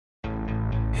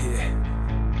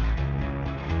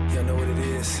know what it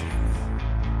is.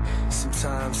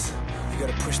 Sometimes you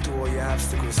gotta push through all your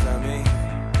obstacles, know what I mean?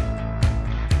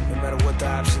 No matter what the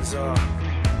options are,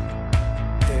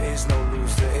 there is no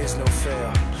lose, there is no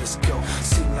fail. Let's go.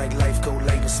 Seem like life go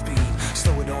light with speed.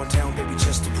 Slow it on down, baby,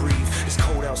 just to breathe. It's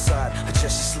cold outside,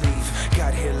 adjust your sleeve.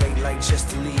 Got here late, like just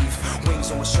to leave.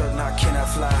 Wings on my shirt, now I cannot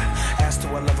fly. Asked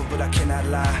her I love her, but I cannot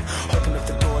lie. Open up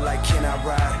the door like, can I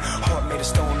ride? Heart made of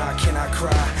stone, now I cannot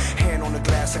cry. Hand on the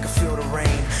glass, I can feel the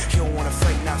rain. You don't wanna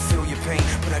fight, not feel your pain.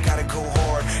 But I gotta go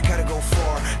hard, gotta go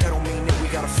far. That don't mean that we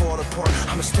gotta fall apart.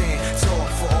 I'ma stand tall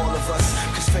for all of us.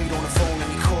 Cause fate on the phone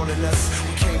and he calling us.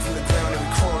 We came from the ground and we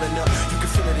crawling up. You can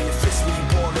feel it in your fist when you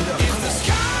ball it up. If the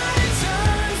sky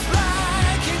turns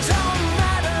black, it don't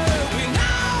matter. We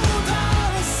know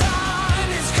the sun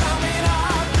is coming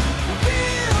up. We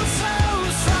feel so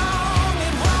strong,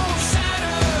 it won't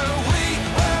shatter. We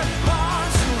were born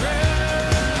to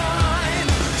run.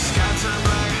 Sky turn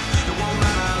black, it won't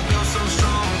matter. I feel so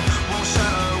strong, won't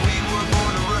shatter. We were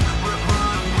born to run.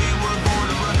 We were born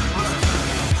to run.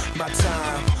 My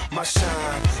time, my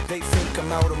shine. They think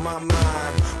I'm out of my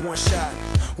mind. One shot,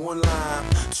 one line,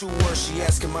 2 words, she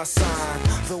asking my sign.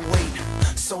 The wait,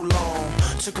 so long,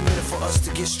 took a minute for us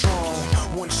to get strong.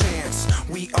 One chance,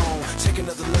 we own. Take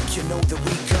another look, you know that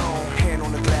we gone. Hand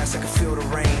on the glass, I can feel the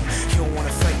rain. You don't wanna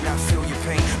fight, not feel your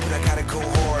pain. But I gotta go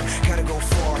hard, gotta go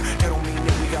far. That don't mean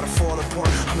that we gotta fall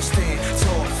apart. I'ma stand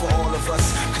tall for all of us.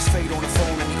 Cause fate on the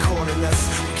phone and he calling us.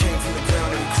 We came from the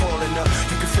ground and we crawling up.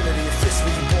 You can feel it in your fist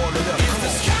when you ball it up. If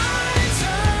the sky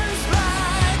turns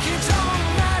black, it don't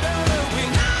matter. We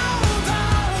know the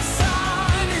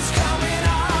sun is coming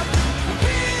up. We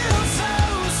feel so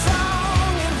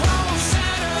strong, it won't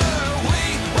shatter. We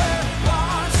were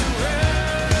born to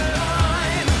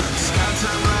run. Sky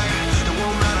turn black, it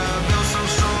won't matter. I feel so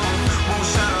strong, won't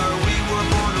shatter. We were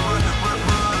born to run.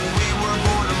 We were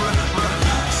born to run.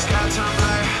 Sky turn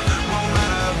black, won't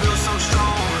matter. I feel so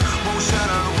strong, won't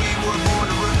shatter. We were born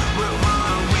to run.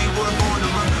 We were born to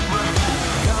run.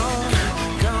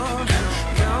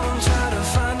 Gone, try to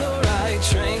find the right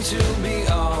train to be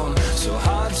on. So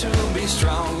hard to be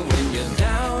strong when you're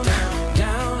down,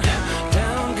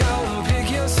 go and pick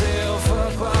yourself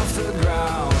up off the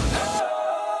ground.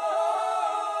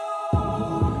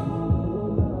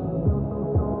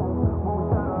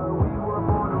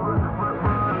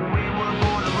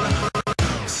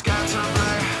 Sky turn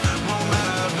black, won't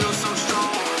matter. I feel so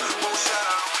strong, won't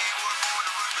shatter.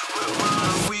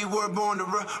 We were born to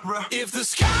run. If the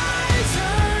sky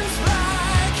turns